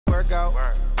out.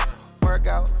 Work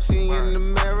out. She in the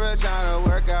mirror trying to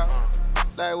work out.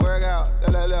 Like work out.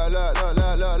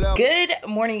 Look. Good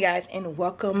morning, guys, and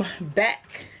welcome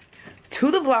back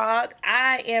to the vlog.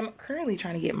 I am currently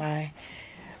trying to get my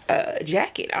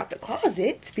jacket out the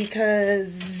closet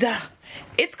because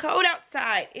it's cold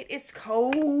outside. It is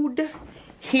cold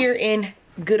here in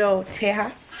good old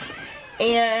Texas,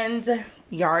 and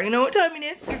you already know what time it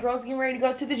is. Your girl's getting ready to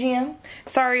go to the gym.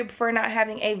 Sorry for not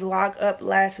having a vlog up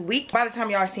last week. By the time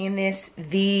y'all are seeing this,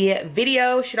 the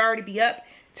video should already be up,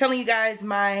 telling you guys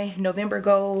my November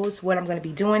goals, what I'm going to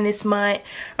be doing this month,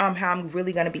 how I'm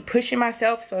really going to be pushing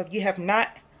myself. So if you have not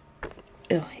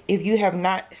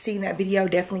seen that video,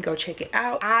 definitely go check it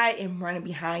out. I am running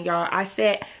behind, y'all. I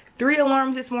set 3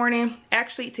 alarms this morning,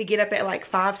 actually, to get up at like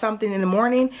 5 something in the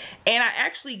morning, and I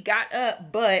actually got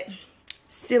up, but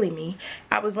silly me,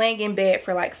 I was laying in bed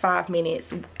for like 5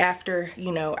 minutes after,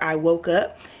 you know, I woke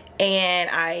up, and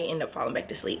I ended up falling back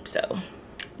to sleep. So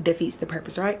defeats the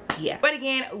purpose, right? Yeah. But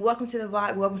again, welcome to the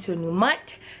vlog, welcome to a new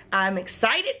month. I'm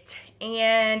excited,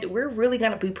 and we're really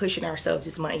gonna be pushing ourselves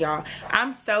this month, y'all.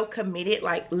 I'm so committed,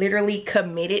 like literally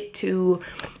committed to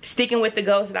sticking with the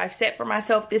goals that I've set for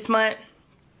myself this month.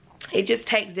 It just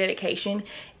takes dedication.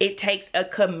 It takes a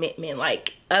commitment,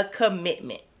 like a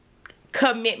commitment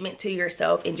to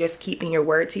yourself, and just keeping your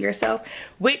word to yourself,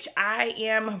 which I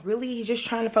am really just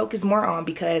trying to focus more on,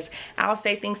 because I'll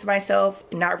say things to myself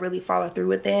and not really follow through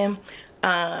with them.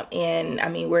 And I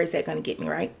mean, where is that going to get me,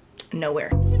 right? Nowhere.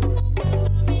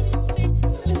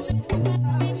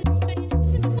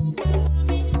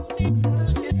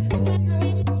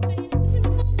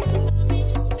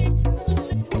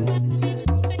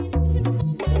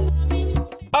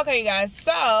 Okay, guys,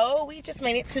 so we just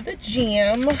made it to the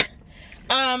gym.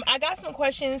 I got some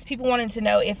questions. People wanted to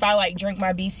know if I like drink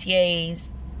my BCAAs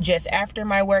just after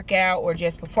my workout or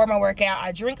just before my workout.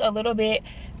 I drink a little bit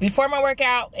before my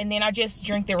workout, and then I just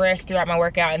drink the rest throughout my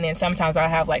workout, and then sometimes I'll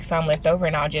have like some left over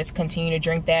and I'll just continue to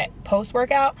drink that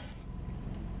post-workout.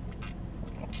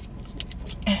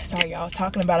 Sorry, y'all,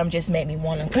 talking about them just made me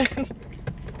want to.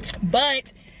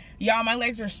 But y'all, my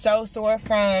legs are so sore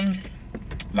from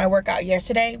my workout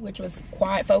yesterday, which was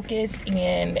quad focused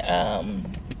and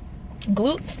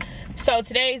glutes. So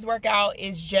today's workout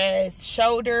is just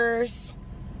shoulders,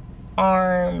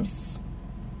 arms.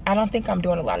 I don't think I'm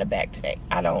doing a lot of back today.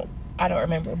 I don't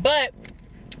remember, but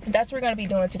that's what we're going to be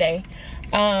doing today.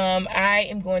 I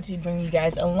am going to bring you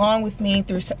guys along with me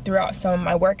throughout some of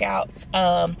my workouts.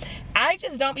 I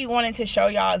just don't be wanting to show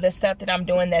y'all the stuff that I'm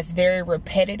doing that's very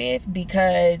repetitive,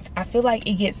 because I feel like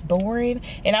it gets boring.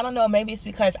 And I don't know, maybe it's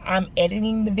because I'm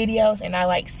editing the videos and I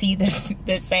like see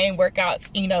the same workouts,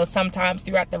 you know, sometimes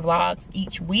throughout the vlogs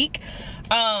each week.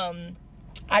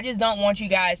 I just don't want you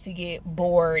guys to get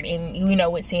bored and, you know,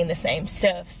 with seeing the same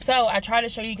stuff. So I try to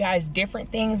show you guys different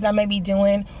things that I may be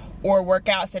doing, or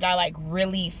workouts that I like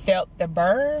really felt the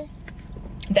burn.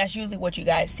 That's usually what you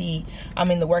guys see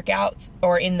in the workouts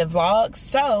or in the vlogs.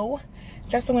 So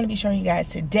that's what I'm going to be showing you guys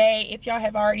today. If y'all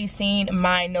have already seen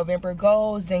my November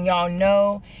goals, then y'all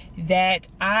know that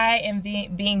I am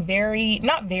being very,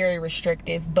 not very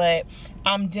restrictive, but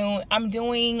I'm doing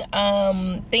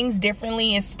things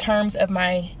differently in terms of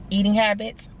my eating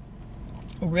habits.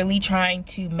 Really trying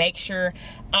to make sure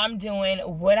I'm doing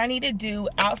what I need to do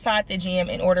outside the gym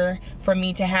in order for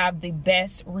me to have the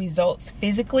best results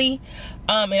physically.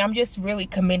 And I'm just really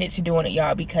committed to doing it,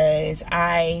 y'all, because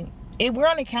we're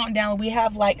on a countdown. We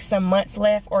have like some months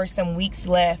left or some weeks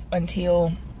left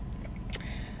until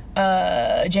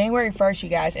January 1st, you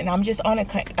guys, and I'm just on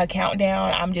a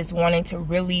countdown. I'm just wanting to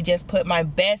really just put my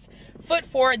best foot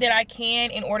forward that I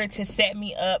can in order to set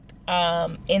me up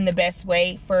in the best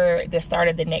way for the start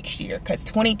of the next year, because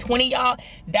 2020, y'all,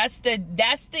 that's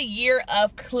the year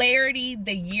of clarity,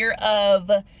 the year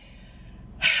of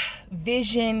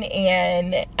vision.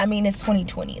 And I mean, it's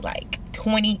 2020, like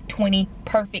 2020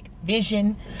 perfect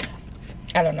vision.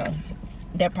 I don't know,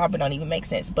 that probably don't even make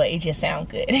sense, but it just sounds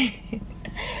good.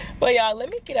 But y'all, let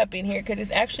me get up in here because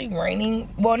it's actually raining.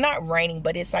 Well, not raining,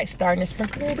 but it's like starting to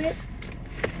sprinkle a little bit.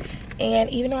 And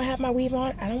even though I have my weave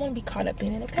on, I don't want to be caught up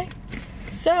in it, okay?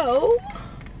 So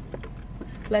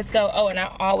let's go. Oh, and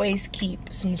I always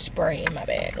keep some spray in my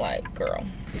bag, like, girl,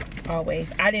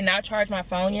 always. I did not charge my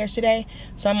phone yesterday,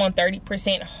 so I'm on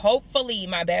 30%. Hopefully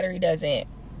my battery doesn't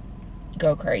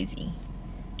go crazy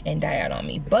and die out on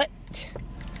me, but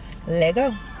let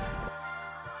go.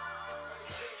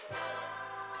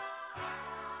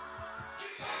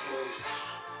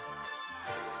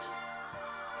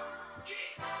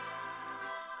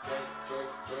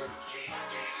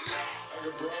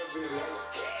 Broads in Atlanta,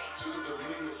 she's at the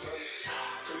lean the flat.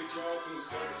 Credit cards in the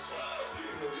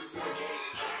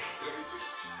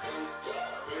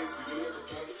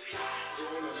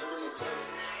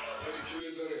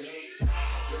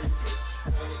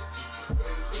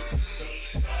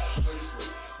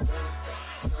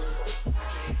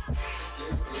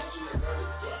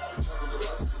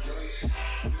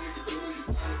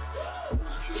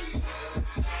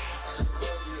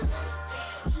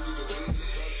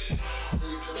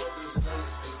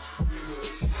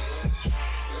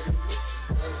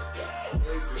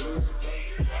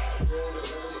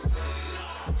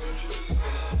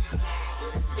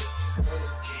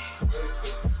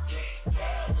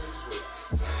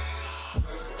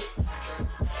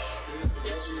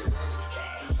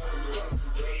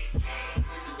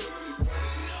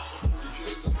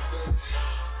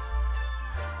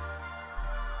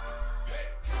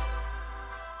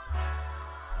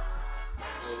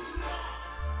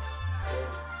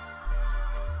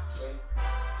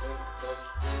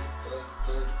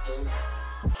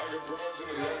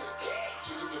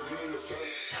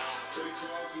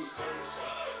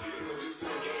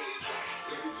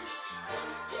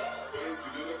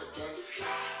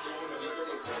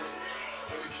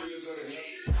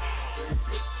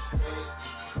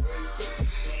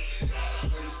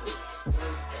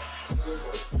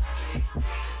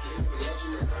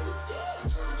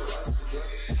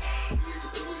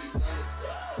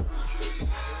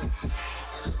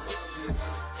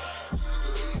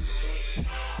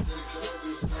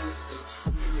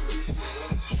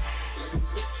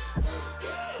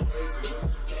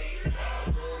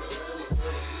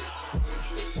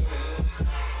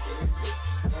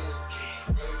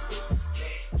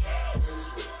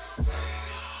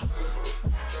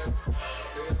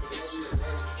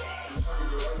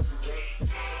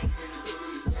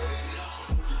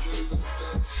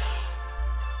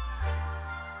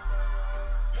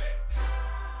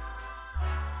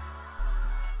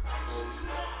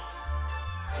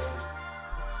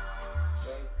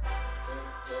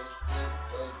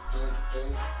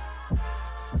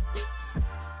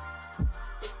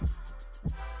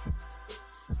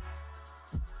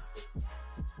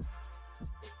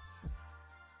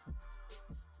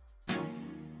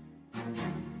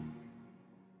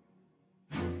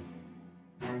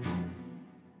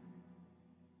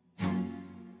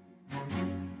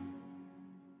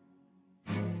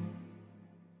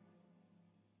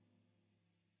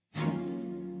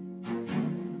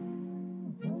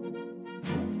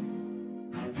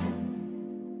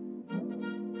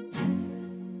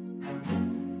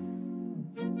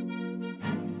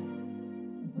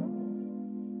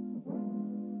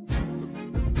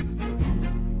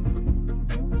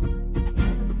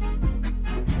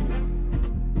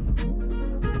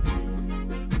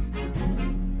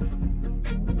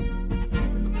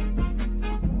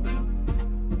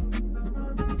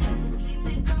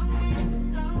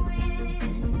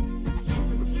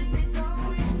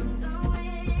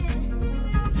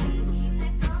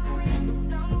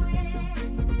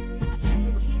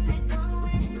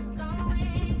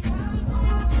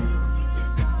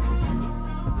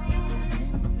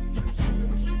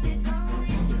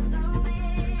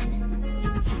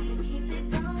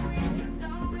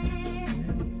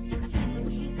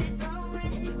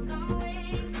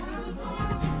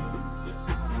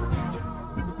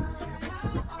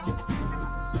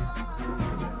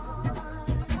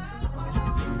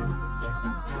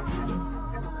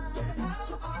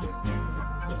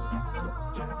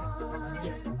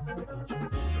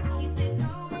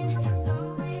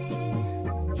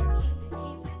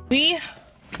We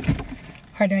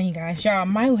are done, you guys. Y'all,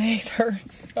 my legs hurt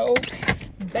so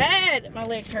bad. My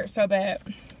legs hurt so bad.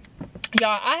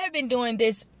 Y'all, I have been doing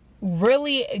this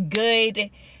really good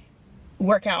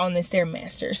workout on the Stair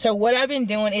Master. So what I've been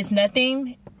doing is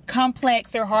nothing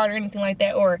complex or hard or anything like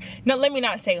that, or no, let me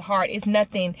not say hard. It's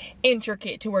nothing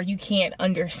intricate to where you can't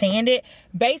understand it.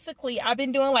 Basically, I've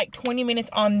been doing like 20 minutes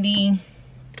on the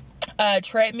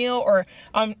treadmill, or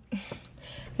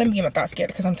let me get my thoughts together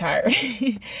because I'm tired.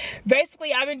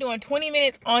 Basically, I've been doing 20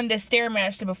 minutes on the Stair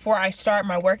Master before I start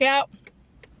my workout.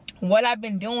 What I've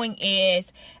been doing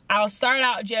is I'll start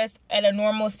out just at a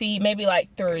normal speed, maybe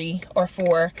like 3 or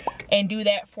 4, and do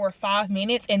that for 5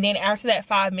 minutes. And then after that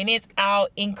 5 minutes, I'll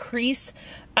increase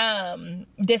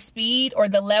the speed or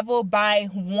the level by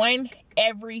 1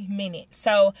 every minute.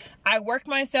 So I work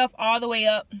myself all the way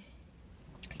up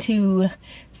to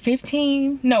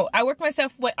 15, no, I work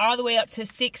myself all the way up to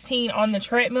 16 on the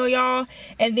treadmill, y'all.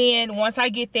 And then once I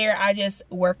get there, I just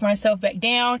work myself back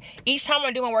down. Each time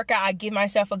I do my workout, I give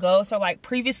myself a goal. So like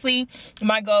previously,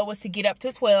 my goal was to get up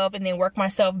to 12 and then work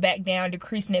myself back down,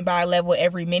 decreasing it by a level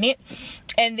every minute.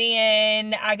 And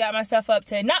then I got myself up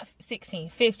to not 16,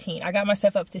 15. I got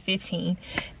myself up to 15.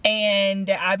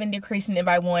 And I've been decreasing it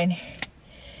by 1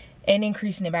 and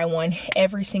increasing it by 1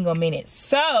 every single minute.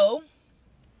 So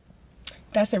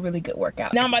that's a really good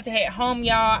workout. Now I'm about to head home,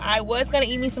 y'all. I was gonna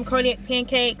eat me some Kodak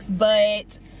pancakes, but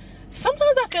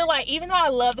sometimes I feel like, even though I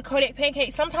love the Kodak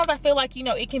pancakes, sometimes I feel like, you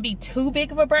know, it can be too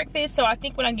big of a breakfast. So I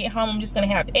think when I get home, I'm just gonna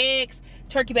have eggs,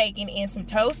 turkey bacon, and some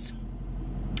toast.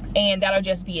 And that'll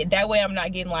just be it. That way I'm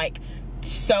not getting like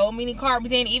so many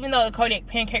carbs in, even though the Kodak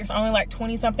pancakes are only like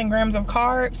 20 something grams of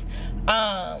carbs.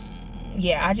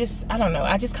 Yeah, I don't know.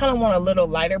 I just kind of want a little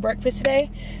lighter breakfast today.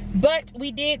 But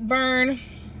we did burn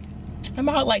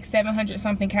about like 700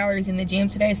 something calories in the gym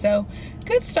today, so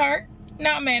good start.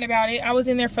 Not mad about it. I was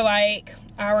in there for like an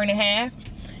hour and a half.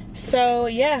 So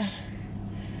yeah,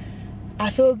 I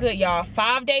feel good, y'all.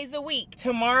 5 days a week.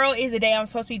 Tomorrow is the day I'm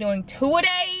supposed to be doing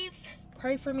 2-a-days.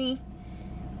 Pray for me.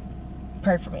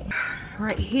 Pray for me.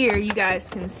 Right here, you guys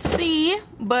can see,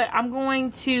 but I'm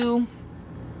going to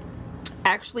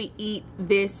actually eat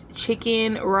this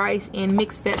chicken, rice, and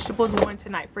mixed vegetables one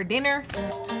tonight for dinner.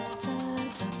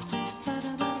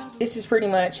 This is pretty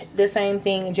much the same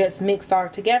thing, just mixed all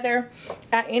together.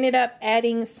 I ended up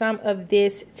adding some of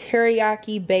this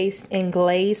teriyaki based and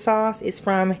glaze sauce. It's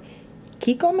from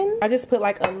Kikkoman. I just put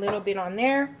like a little bit on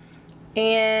there,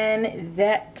 and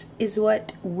that is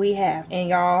what we have. And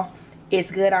y'all, it's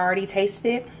good. I already tasted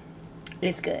it.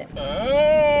 It's good.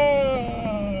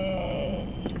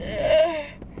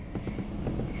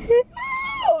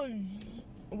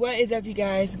 What is up, you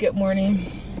guys? Good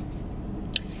morning.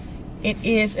 It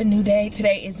is a new day.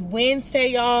 Today is Wednesday,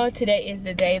 y'all. Today is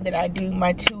the day that I do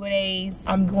my 2-a-days.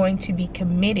 I'm going to be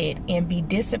committed and be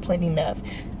disciplined enough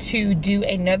to do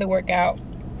another workout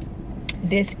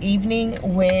this evening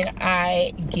when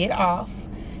I get off,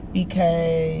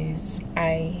 because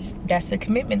that's the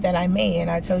commitment that I made,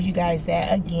 and I told you guys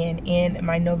that again in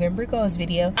my November goals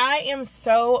video. I am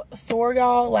so sore,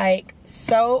 y'all, like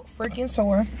so freaking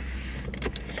sore.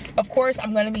 Of course,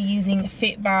 I'm going to be using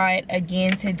Fitbod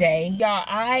again today. Y'all,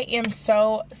 I am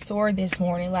so sore this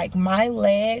morning. Like, my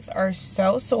legs are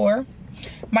so sore.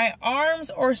 My arms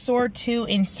are sore too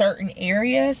in certain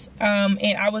areas.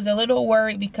 And I was a little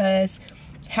worried because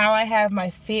how I have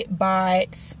my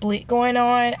Fitbod split going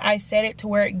on. I set it to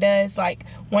where it does, like,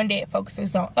 one day it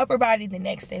focuses on upper body, the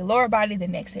next day lower body, the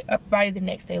next day upper body, the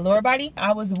next day lower body.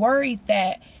 I was worried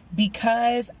that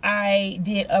because I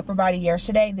did upper body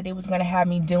yesterday that it was going to have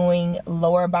me doing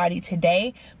lower body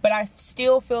today, but I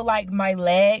still feel like my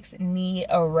legs need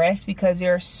a rest because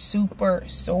they're super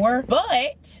sore.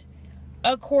 But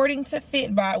according to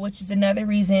Fitbod, which is another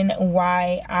reason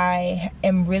why I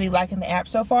am really liking the app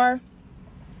so far,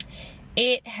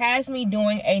 it has me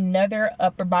doing another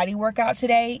upper body workout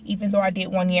today, even though I did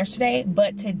one yesterday.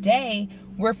 But today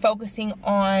we're focusing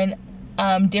on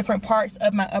different parts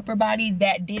of my upper body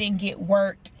that didn't get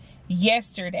worked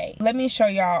yesterday. Let me show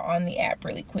y'all on the app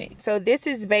really quick. So this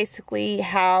is basically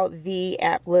how the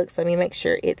app looks. Let me make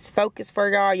sure it's focused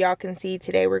for y'all. Y'all can see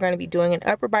today we're going to be doing an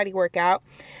upper body workout.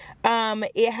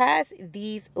 It has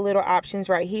these little options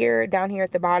right here. Down here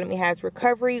at the bottom, it has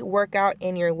recovery, workout,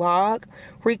 and your log.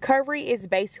 Recovery is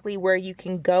basically where you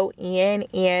can go in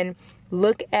and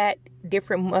look at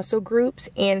different muscle groups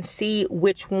and see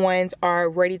which ones are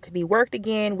ready to be worked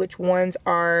again, which ones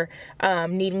are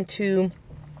needing to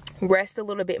rest a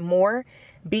little bit more.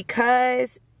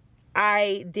 Because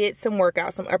I did some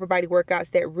workouts, some upper body workouts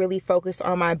that really focused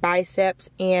on my biceps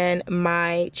and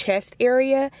my chest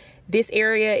area. This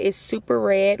area is super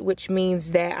red, which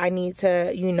means that I need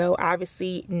to, you know,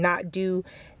 obviously not do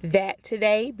that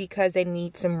today because they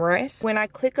need some rest. When I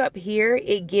click up here,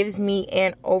 it gives me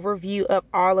an overview of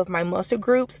all of my muscle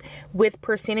groups with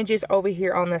percentages over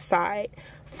here on the side.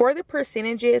 For the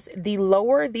percentages, the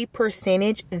lower the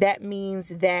percentage, that means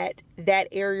that that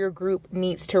area group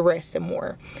needs to rest some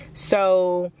more.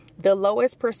 So the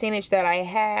lowest percentage that I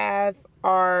have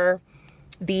are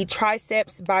the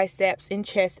triceps, biceps, and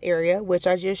chest area, which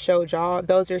I just showed y'all.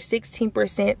 Those are 16%,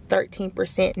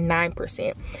 13%,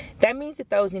 9%. That means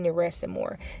that those need to rest some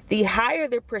more. The higher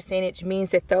the percentage means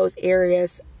that those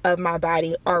areas of my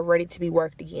body are ready to be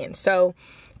worked again. So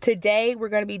today we're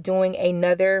going to be doing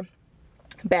another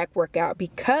back workout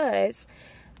because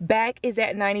back is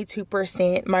at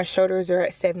 92%, my shoulders are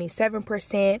at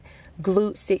 77%,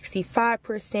 glute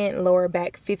 65%, lower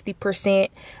back 50%,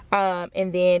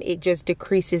 and then it just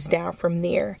decreases down from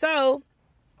there. So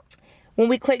when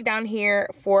we click down here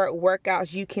for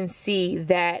workouts, you can see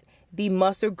that the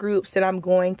muscle groups that I'm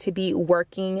going to be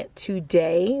working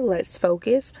today, let's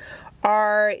focus,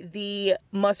 are the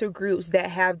muscle groups that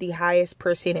have the highest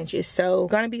percentages. So I'm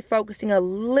going to be focusing a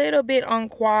little bit on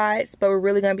quads, but we're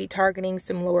really going to be targeting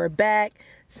some lower back,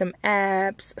 some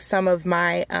abs, some of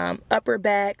my upper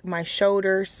back, my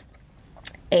shoulders,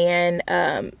 and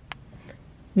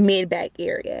mid back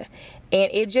area. And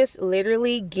it just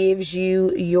literally gives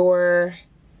you your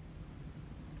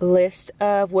list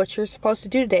of what you're supposed to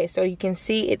do today. So you can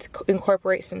see it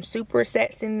incorporates some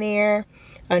supersets in there,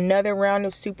 another round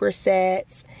of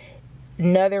supersets,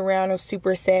 another round of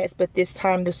supersets, but this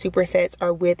time the supersets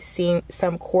are with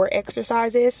some core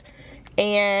exercises.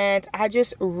 And I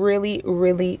just really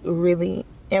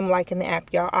am liking the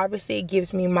app, y'all. Obviously it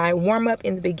gives me my warm-up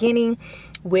in the beginning,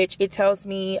 which it tells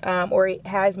me or it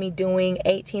has me doing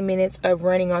 18 minutes of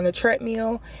running on the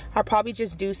treadmill. I'll probably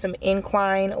just do some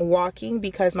incline walking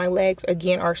because my legs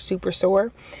again are super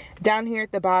sore. Down here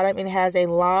at the bottom it has a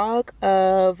log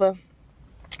of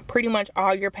pretty much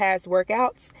all your past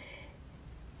workouts.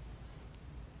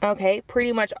 Okay,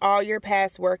 pretty much all your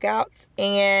past workouts,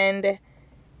 and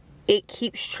it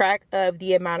keeps track of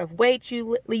the amount of weight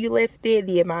you lifted,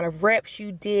 the amount of reps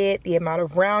you did, the amount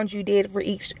of rounds you did for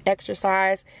each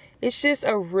exercise. It's just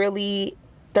a really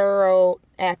thorough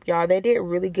app, y'all. They did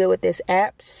really good with this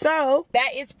app. So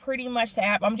that is pretty much the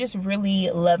app. I'm just really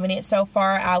loving it so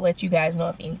far. I'll let you guys know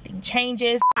if anything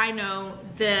changes. I know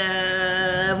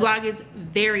the vlog is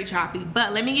very choppy,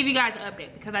 but let me give you guys an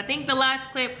update because I think the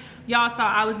last clip y'all saw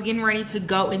I was getting ready to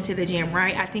go into the gym,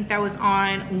 right? I think that was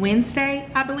on Wednesday,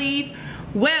 I believe.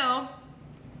 Well,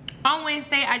 on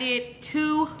Wednesday I did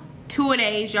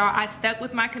two-a-days, y'all. I stuck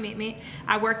with my commitment.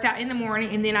 I worked out in the morning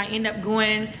and then I end up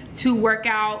going to work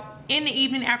out in the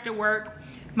evening after work.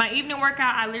 My evening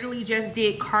workout, I literally just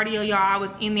did cardio, y'all. I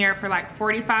was in there for like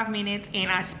 45 minutes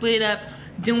and I split it up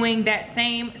doing that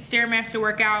same Stair Master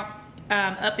workout,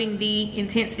 upping the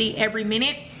intensity every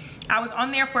minute. I was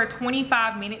on there for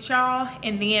 25 minutes, y'all,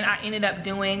 and then I ended up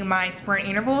doing my sprint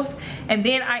intervals, and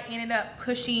then I ended up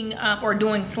pushing or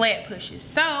doing sled pushes.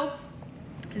 So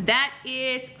that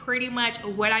is pretty much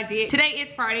what I did. Today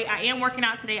is Friday. I am working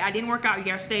out today. I didn't work out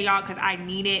yesterday, y'all, because I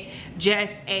needed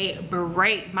just a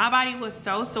break. My body was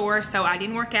so sore, so I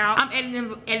didn't work out. I'm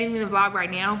editing the vlog right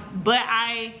now, but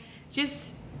I just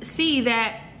see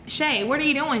that, Shay, what are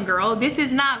you doing, girl? This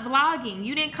is not vlogging.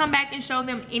 You didn't come back and show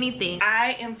them anything.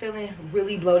 I am feeling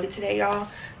really bloated today, y'all.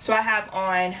 So I have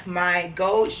on my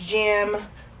Gold's Gym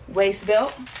waist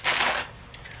belt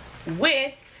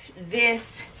with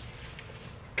this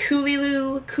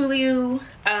Coolio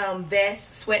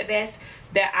vest, sweat vest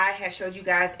that I had showed you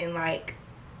guys in like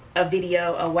a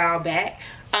video a while back.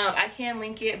 I can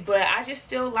link it, but I just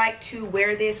still like to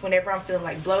wear this whenever I'm feeling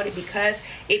like bloated because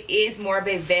it is more of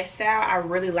a vest style. I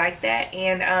really like that,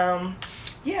 and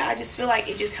yeah, I just feel like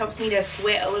it just helps me to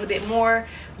sweat a little bit more.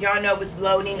 Y'all know with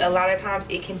bloating, a lot of times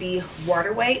it can be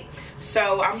water weight,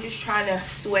 so I'm just trying to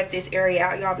sweat this area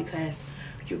out, y'all, because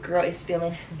your girl is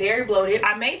feeling very bloated.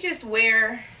 I may just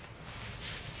wear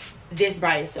this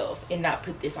by itself and not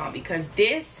put this on because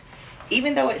this,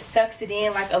 even though it sucks it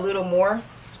in like a little more,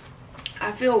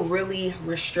 I feel really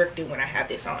restricted when I have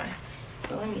this on.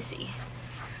 But let me see.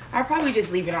 I'll probably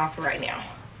just leave it on for right now.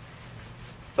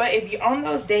 But if you're on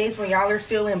those days when y'all are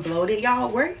feeling bloated, y'all,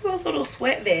 wear you a little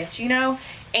sweat vest, you know?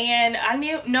 And I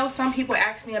know some people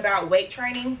ask me about weight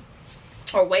training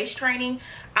or waist training.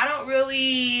 I don't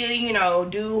really, you know,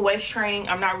 do waist training.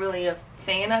 I'm not really a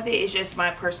fan of it. It's just my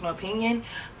personal opinion.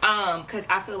 Because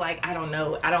I feel like, I don't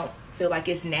know, I don't feel like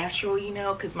it's natural, you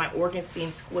know, because my organs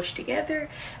being squished together.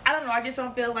 I don't know, I just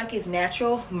don't feel like it's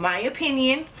natural, my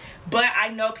opinion. But I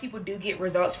know people do get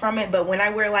results from it. But when I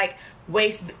wear like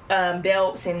waist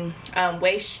belts and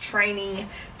waist training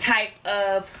type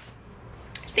of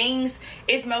things,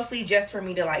 it's mostly just for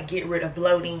me to like get rid of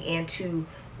bloating and to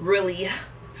really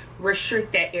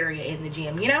restrict that area in the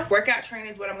gym, you know? Workout training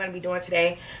is what I'm gonna be doing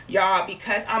today, y'all.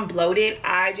 Because I'm bloated,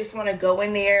 I just want to go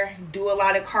in there, do a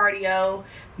lot of cardio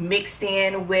mixed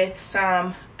in with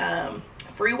some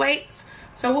free weights.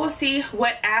 So we'll see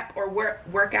what app or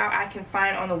workout I can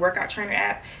find on the workout trainer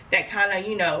app that kind of,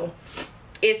 you know,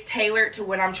 is tailored to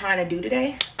what I'm trying to do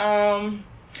today.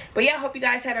 But yeah, I hope you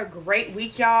guys had a great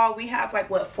week, y'all. We have like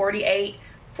what, 47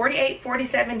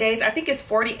 days, I think it's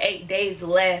 48 days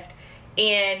left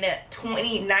in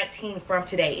 2019 from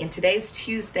today, and today's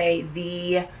Tuesday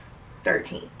the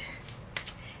 13th.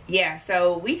 Yeah,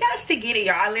 so we got to get it,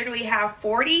 y'all. I literally have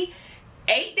 40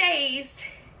 8 days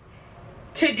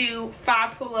to do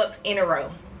 5 pull-ups in a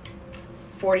row.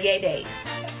 48 days.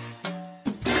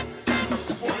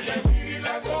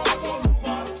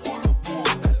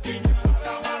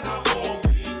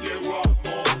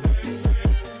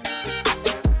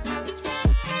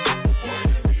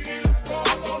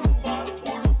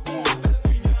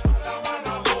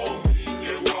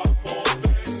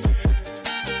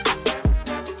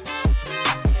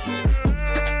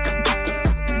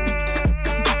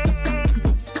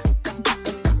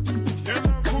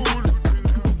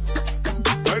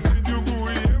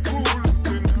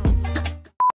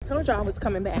 I was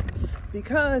coming back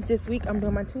because this week I'm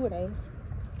doing my 2-a-days,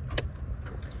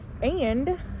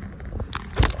 and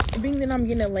being that I'm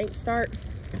getting a late start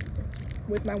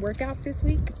with my workouts this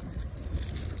week,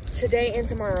 today and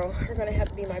tomorrow are gonna have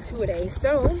to be my 2-a-days.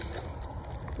 So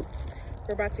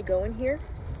we're about to go in here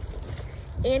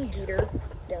and get her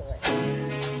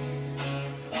done.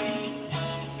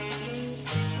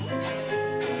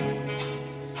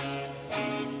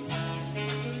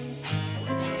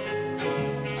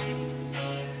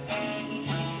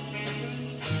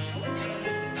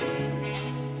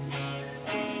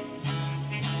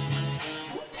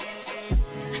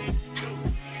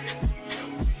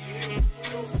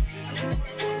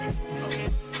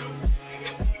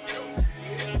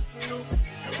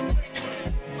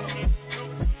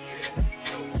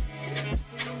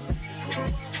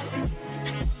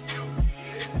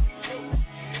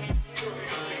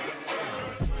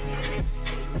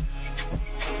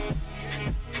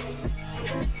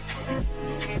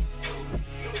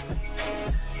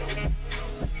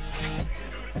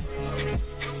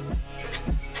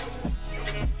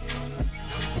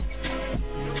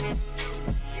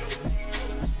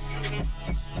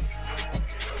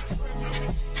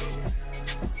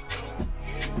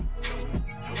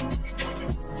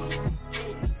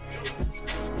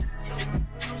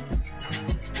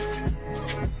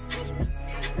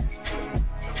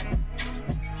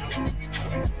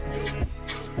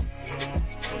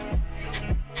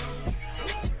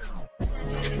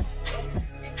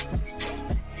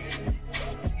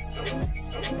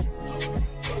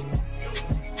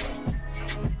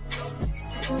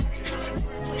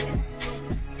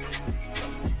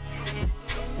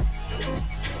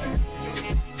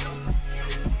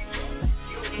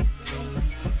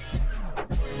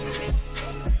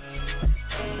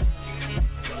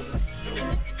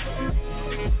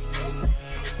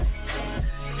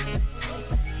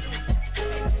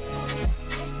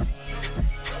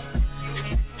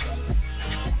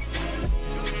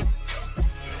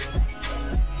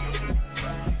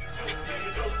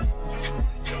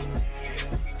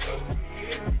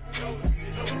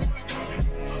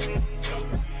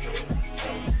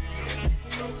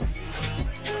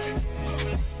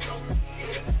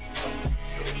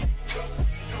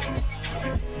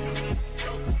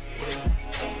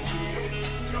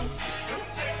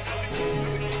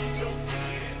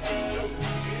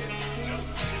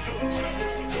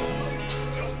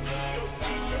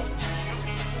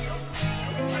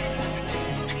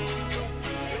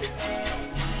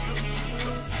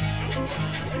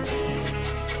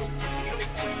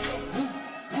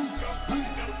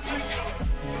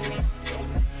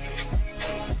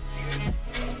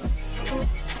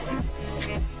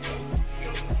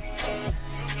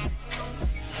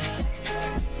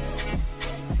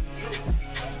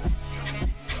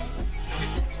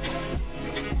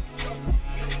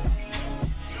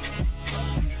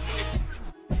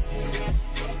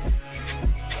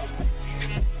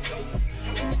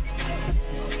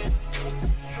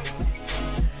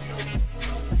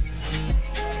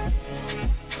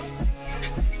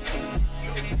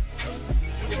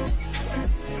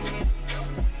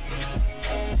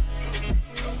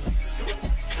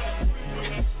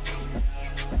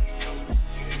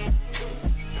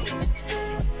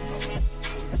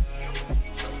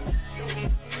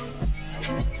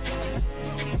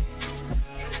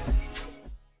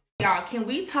 Y'all, can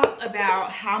we talk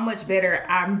about how much better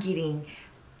I'm getting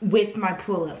with my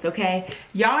pull-ups, okay?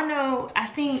 Y'all know, I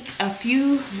think a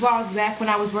few vlogs back when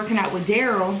I was working out with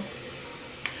Daryl,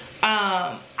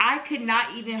 I could not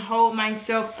even hold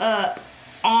myself up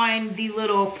on the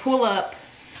little pull-up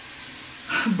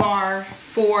bar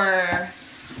for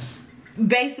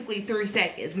basically 3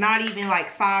 seconds, not even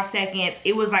like 5 seconds.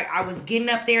 It was like I was getting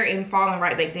up there and falling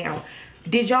right back down.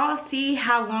 Did y'all see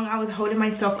how long I was holding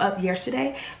myself up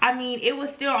yesterday? I mean, it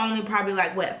was still only probably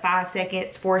like, what, 5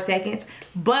 seconds, 4 seconds.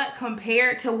 But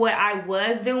compared to what I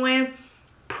was doing,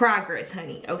 progress,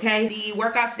 honey, okay? The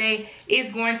workout today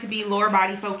is going to be lower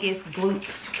body focus,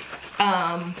 glutes,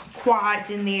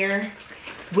 quads in there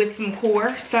with some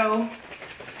core. So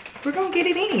we're gonna get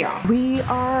it in, y'all. We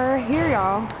are here,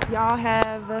 y'all.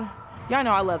 Y'all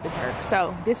know I love the turf,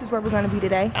 so this is where we're gonna be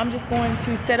today. I'm just going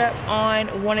to set up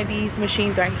on one of these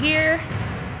machines right here,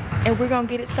 and we're gonna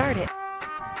get it started.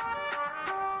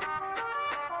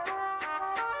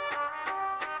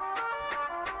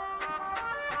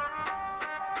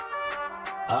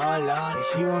 Oh Lord,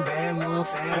 she want bad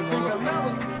move, bad move.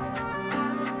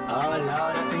 Oh Lord,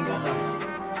 I think I love her.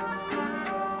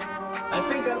 I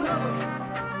think I love her.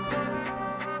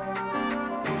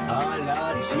 Oh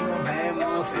Lord, she want bad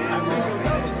move, bad move.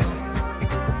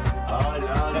 Oh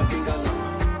Lord, I think I love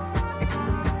her.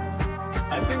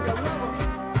 I think I love her.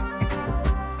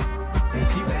 And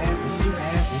she bad, and she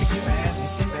bad, and she bad, and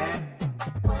she bad.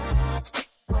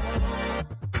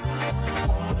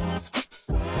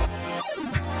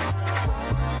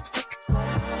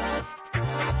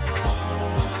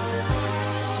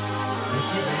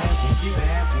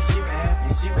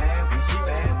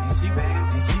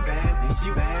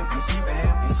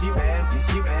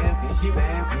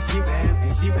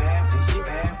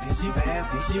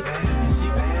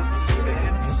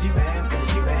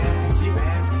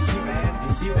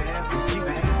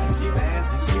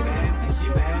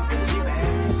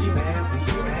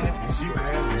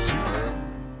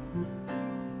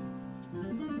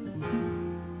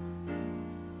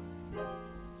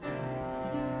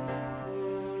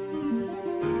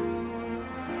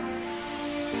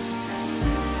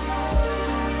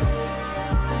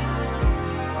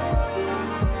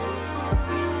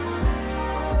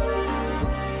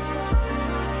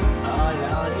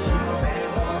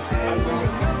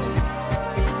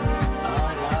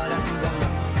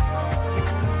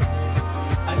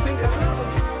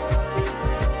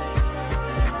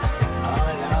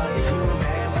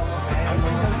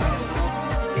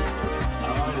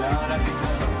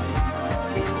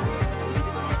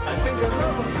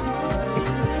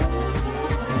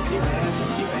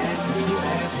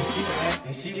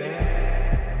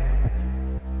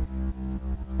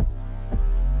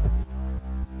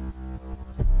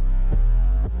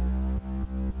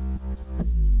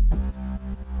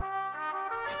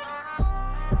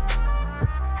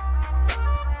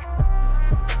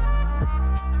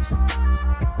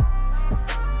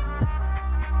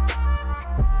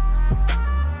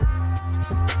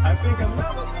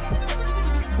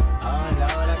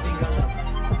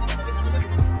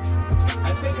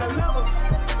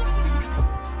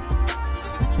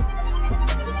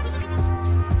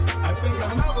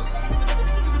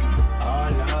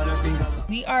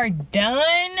 Are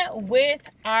done with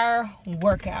our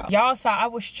workout. Y'all saw I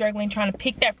was struggling trying to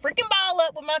pick that freaking ball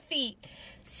up with my feet.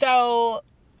 So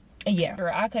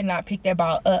yeah, I could not pick that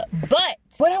ball up. But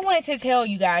what I wanted to tell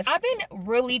you guys, I've been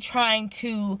really trying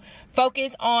to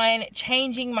focus on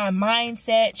changing my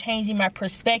mindset, changing my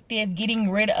perspective,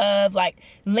 getting rid of like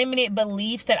limited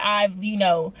beliefs that I've, you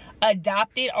know,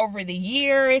 adopted over the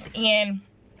years, and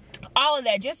all of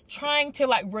that, just trying to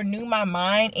like renew my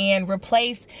mind and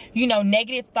replace, you know,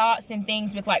 negative thoughts and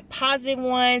things with like positive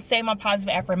ones, say my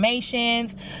positive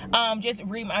affirmations, just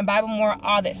read my Bible more,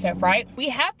 all that stuff, right? We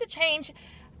have to change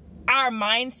our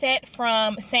mindset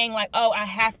from saying like, oh, I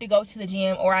have to go to the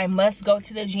gym, or I must go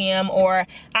to the gym, or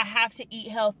I have to eat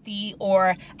healthy,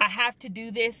 or I have to do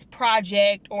this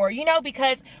project, or, you know,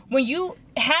 because when you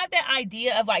have that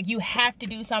idea of like you have to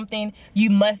do something, you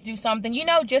must do something, you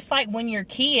know, just like when you're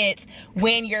kids,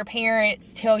 when your parents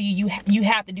tell you you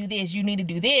have to do this, you need to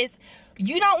do this,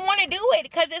 you don't want to do it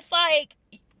because it's like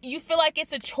you feel like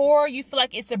it's a chore, you feel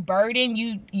like it's a burden,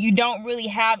 you don't really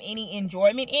have any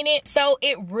enjoyment in it. So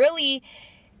it really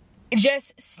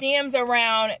just stems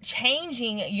around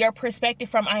changing your perspective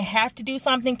from I have to do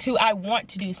something to I want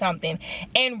to do something,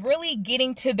 and really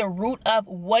getting to the root of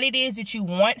what it is that you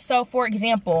want. So for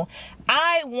example,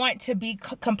 I want to be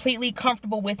completely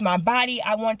comfortable with my body.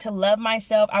 I want to love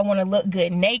myself. I want to look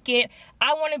good naked.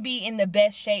 I want to be in the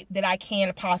best shape that I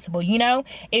can possible. You know,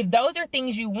 if those are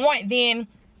things you want, then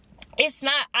it's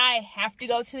not I have to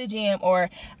go to the gym or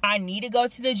I need to go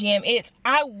to the gym. It's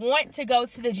I want to go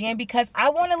to the gym because I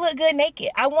want to look good naked.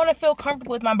 I want to feel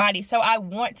comfortable with my body. So I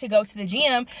want to go to the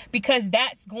gym because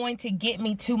that's going to get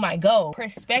me to my goal.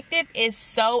 Perspective is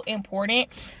so important.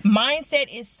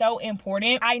 Mindset is so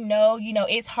important. I know, you know,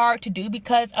 it's hard to do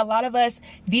because a lot of us,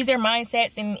 these are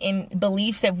mindsets and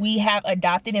beliefs that we have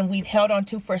adopted and we've held on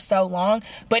to for so long.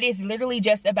 But it's literally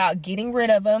just about getting rid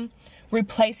of them,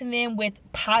 replacing them with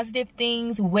positive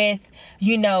things, with,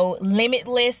 you know,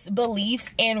 limitless beliefs,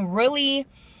 and really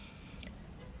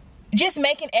just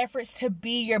making efforts to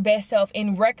be your best self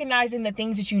and recognizing the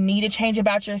things that you need to change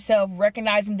about yourself,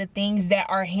 recognizing the things that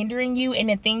are hindering you and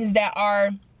the things that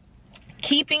are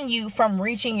keeping you from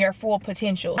reaching your full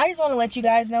potential. I just want to let you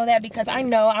guys know that, because I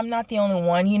know I'm not the only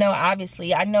one. You know,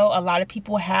 obviously I know a lot of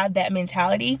people have that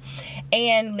mentality,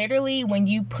 and literally when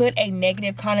you put a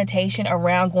negative connotation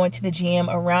around going to the gym,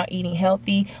 around eating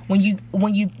healthy, when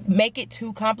you make it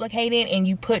too complicated and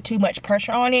you put too much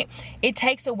pressure on it, it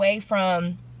takes away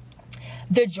from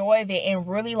the joy of it and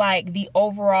really like the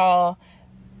overall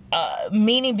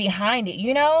meaning behind it,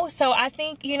 you know? So I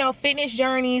think, you know, fitness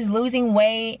journeys, losing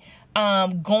weight,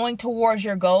 going towards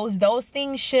your goals, those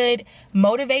things should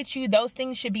motivate you. Those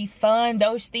things should be fun.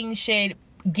 Those things should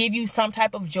give you some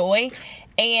type of joy.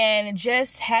 And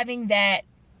just having that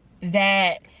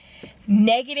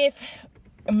negative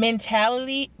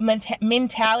mentality,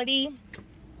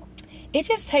 it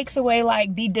just takes away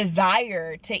like the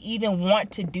desire to even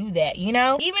want to do that, you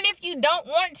know? Even if you don't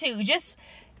want to,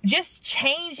 just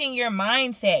changing your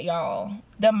mindset, y'all.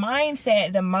 The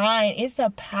mindset, the mind, it's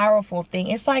a powerful thing.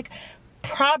 It's like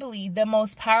probably the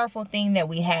most powerful thing that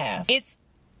we have. It's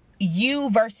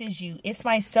you versus you. It's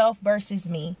myself versus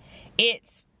me.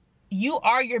 It's you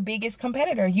are your biggest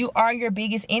competitor. You are your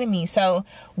biggest enemy. So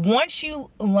once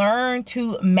you learn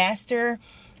to master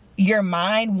your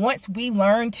mind, once we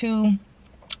learn to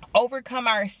overcome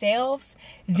ourselves,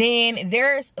 then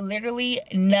there's literally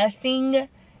nothing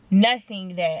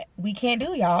that we can't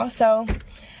do, y'all. So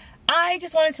I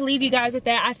just wanted to leave you guys with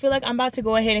that. I feel like I'm about to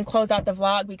go ahead and close out the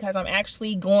vlog, because I'm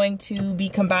actually going to be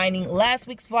combining last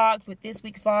week's vlog with this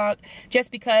week's vlog,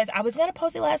 just because I was gonna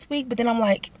post it last week, but then I'm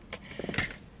like,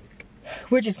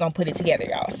 we're just gonna put it together,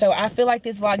 y'all. So I feel like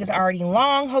this vlog is already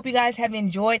long. Hope you guys have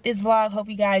enjoyed this vlog. Hope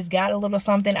you guys got a little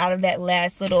something out of that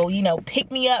last little, you know,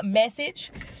 pick me up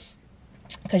message,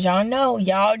 because y'all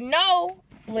know,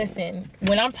 listen,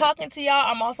 when I'm talking to y'all,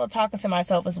 I'm also talking to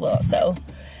myself as well. So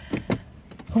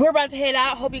we're about to head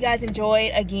out. Hope you guys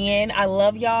enjoyed. Again, I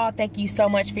love y'all. Thank you so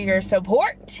much for your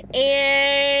support,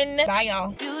 and bye,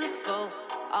 y'all. Beautiful,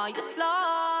 all your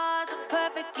flaws are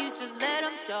perfect. You should let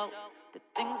them show. The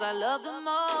things I love the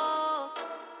most.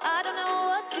 I don't know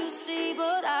what you see,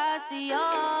 but I see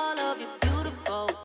all of you. Beautiful.